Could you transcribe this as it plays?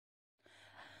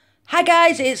Hi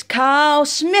guys, it's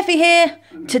carljohnsmithy here.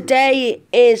 Today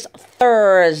is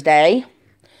Thursday.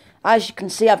 As you can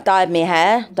see, I've dyed my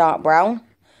hair dark brown.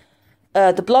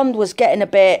 The blonde was looking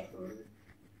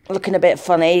a bit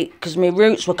funny because my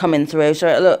roots were coming through, so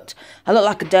I looked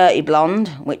like a dirty blonde,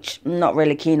 which I'm not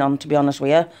really keen on, to be honest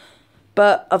with you.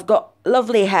 But I've got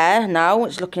lovely hair now.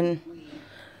 It's looking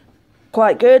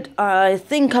quite good. I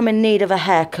think I'm in need of a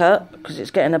haircut because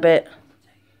it's getting a bit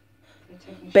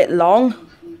long.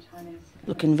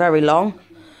 Looking very long.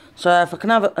 So if I can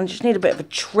I just need a bit of a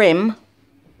trim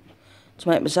to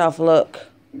make myself look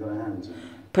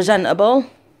presentable.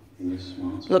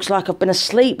 Looks like I've been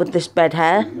asleep with this bed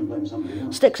hair.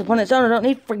 Sticks upon its own. I don't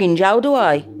need frigging gel, do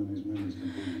I?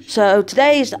 So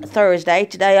today's Thursday.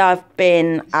 Today I've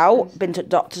been out, been to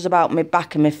doctors about my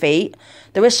back and my feet.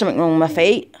 There is something wrong with my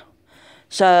feet.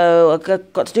 So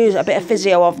I've got to do a bit of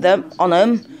physio on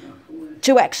them.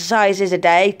 2 exercises a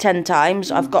day, 10 times.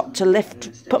 I've got to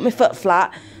put my foot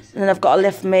flat, and then I've got to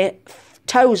lift my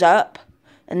toes up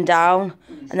and down,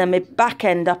 and then my back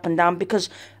end up and down, because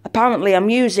apparently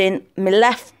I'm using my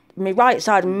right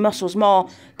side muscles more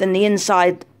than the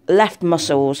inside left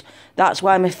muscles. That's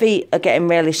why my feet are getting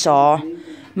really sore.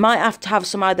 Might have to have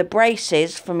some either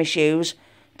braces for my shoes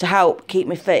to help keep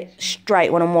my feet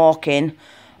straight when I'm walking,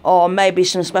 or maybe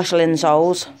some special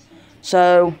insoles.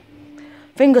 So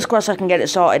fingers crossed I can get it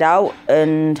sorted out,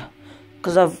 and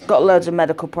because I've got loads of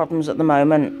medical problems at the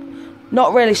moment.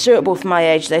 Not really suitable for my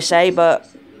age, they say, but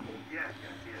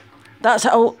that's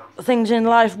how things in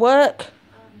life work.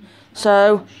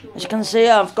 So, as you can see,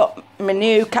 I've got my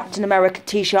new Captain America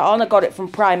t-shirt on. I got it from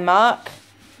Primark.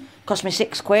 Cost me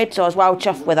 £6, so I was well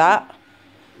chuffed with that.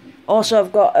 Also,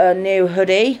 I've got a new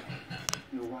hoodie.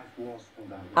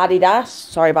 Adidas.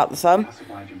 Sorry about the thumb.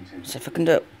 See if I can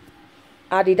do it.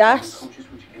 Adidas.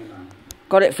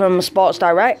 Got it from Sports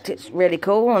Direct. It's really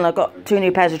cool, and I got 2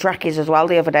 new pairs of trackies as well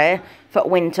the other day for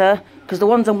winter, because the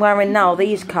ones I'm wearing now,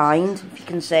 these kind, if you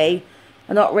can see,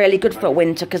 are not really good for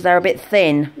winter because they're a bit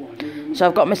thin. So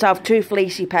I've got myself 2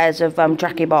 fleecy pairs of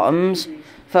tracky bottoms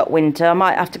for winter. I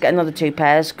might have to get another 2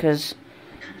 pairs because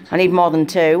I need more than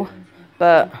 2.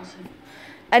 But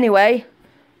anyway,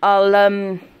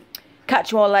 I'll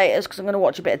catch you all later because I'm going to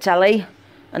watch a bit of telly,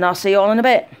 and I'll see you all in a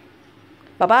bit.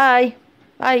 Bye-bye.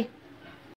 Bye.